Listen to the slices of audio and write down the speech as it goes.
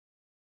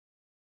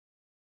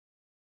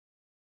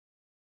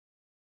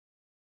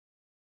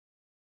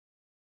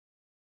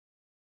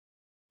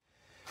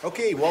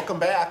Okay, welcome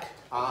back.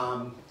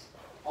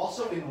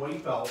 Also in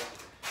weight belt,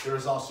 there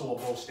is also a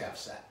bow staff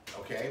set,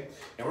 okay?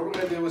 And what we're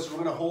gonna do is we're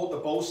gonna hold the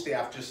bow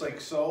staff just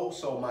like so.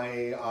 So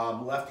my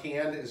left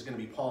hand is gonna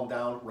be palm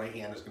down, right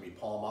hand is gonna be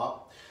palm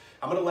up.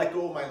 I'm gonna let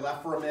go of my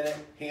left for a minute.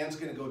 Hand's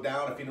gonna go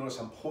down. If you notice,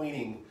 I'm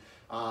pointing,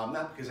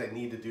 not because I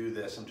need to do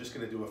this, I'm just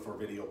gonna do it for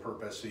video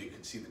purpose so you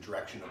can see the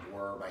direction of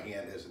where my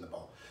hand is in the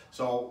bow.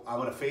 So I'm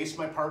gonna face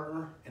my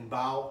partner and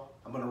bow.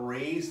 I'm gonna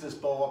raise this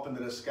bow up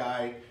into the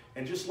sky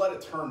and just let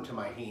it turn to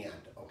my hand,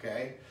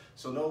 okay?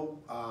 So no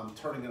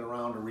turning it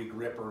around to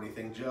re-grip or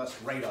anything,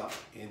 just right up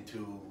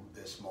into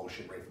this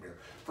motion right from here.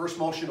 First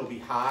motion will be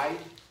high,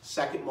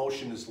 second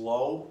motion is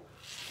low,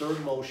 third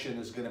motion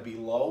is gonna be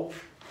low.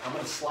 I'm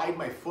gonna slide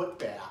my foot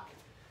back,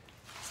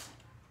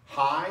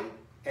 high,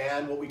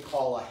 and what we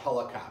call a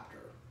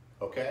helicopter,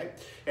 okay?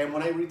 And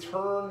when I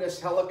return this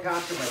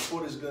helicopter, my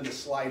foot is gonna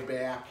slide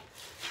back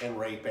and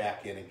right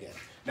back in again.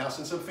 Now,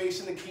 since I'm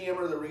facing the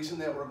camera, the reason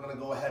that we're gonna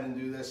go ahead and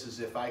do this is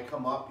if I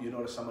come up, you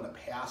notice I'm gonna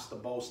pass the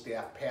bow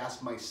staff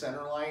past my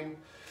center line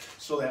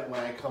so that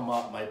when I come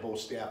up, my bow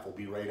staff will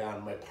be right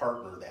on my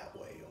partner that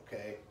way,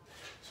 okay?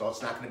 So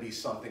it's not gonna be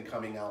something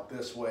coming out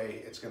this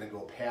way. It's gonna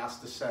go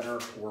past the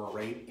center or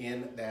right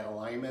in that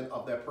alignment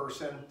of that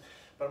person.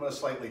 But I'm gonna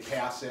slightly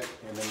pass it,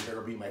 and then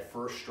there'll be my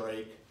first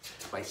strike,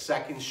 my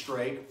second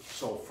strike.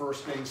 So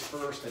first things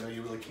first, I know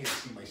you really can't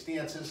see my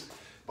stances,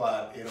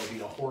 but it'll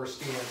be a horse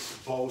stance,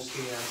 bow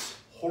stance,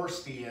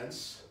 horse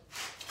stance,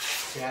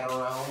 pat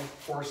around,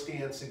 horse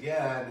stance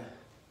again,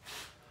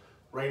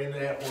 right into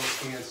that horse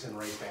stance and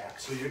right back.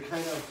 So you're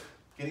kind of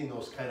getting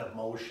those kind of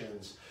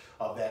motions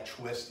of that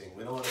twisting.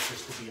 We don't want it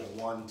just to be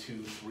a 1,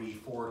 2, 3,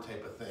 4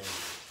 type of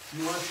thing.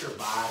 You want your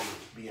body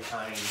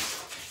behind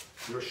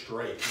your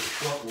strike, your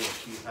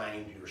footwork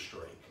behind your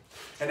strike.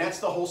 And that's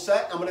the whole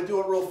set. I'm gonna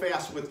do it real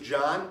fast with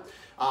John,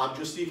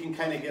 just so you can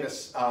kind of get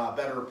a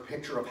better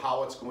picture of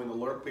how it's going to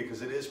look,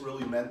 because it is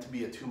really meant to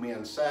be a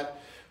two-man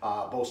set.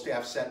 Bow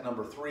staff set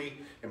number 3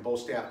 and bow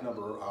staff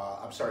number,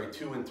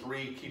 2 and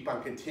 3 keep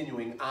on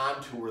continuing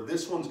on to where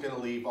this one's gonna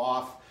leave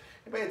off.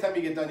 And by the time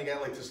you get done, you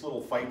got like this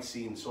little fight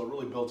scene, so it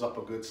really builds up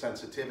a good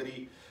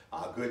sensitivity,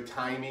 good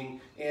timing,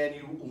 and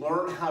you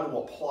learn how to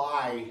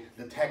apply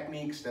the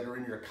techniques that are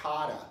in your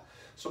kata.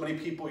 So many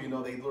people, you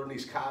know, they learn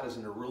these katas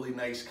and they're really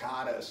nice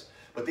katas,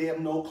 but they have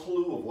no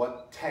clue of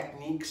what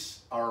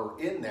techniques are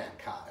in that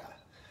kata.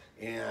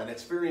 And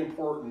it's very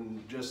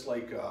important, just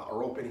like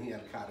our open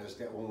hand katas,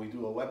 that when we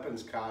do a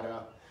weapons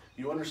kata,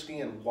 you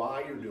understand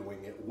why you're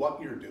doing it,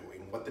 what you're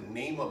doing, what the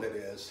name of it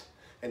is,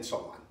 and so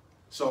on.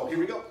 So here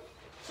we go.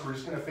 So we're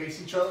just gonna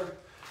face each other.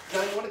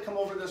 Now you wanna come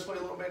over this way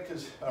a little bit,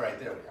 because, all right,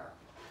 there we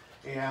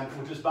are. And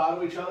we'll just bow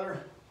to each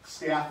other.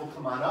 Staff will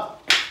come on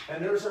up.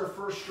 And there's our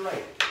first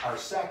strike, our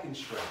second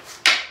strike,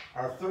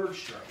 our third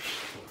strike,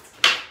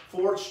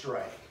 fourth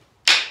strike.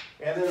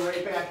 And then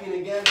right back in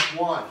again.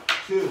 1,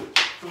 2,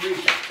 3,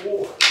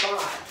 4,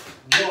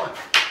 5. 1,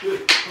 2,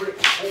 3,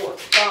 4,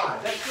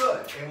 5. That's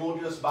good. And we'll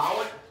just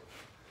bow it.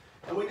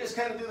 And we just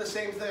kind of do the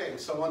same thing.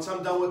 So once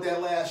I'm done with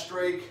that last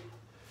strike,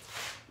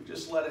 we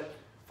just let it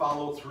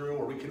follow through,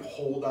 or we can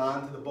hold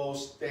on to the bow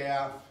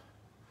staff,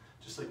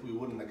 just like we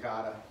would in the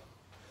kata.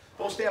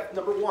 Bow staff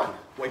number 1,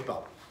 white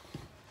belt.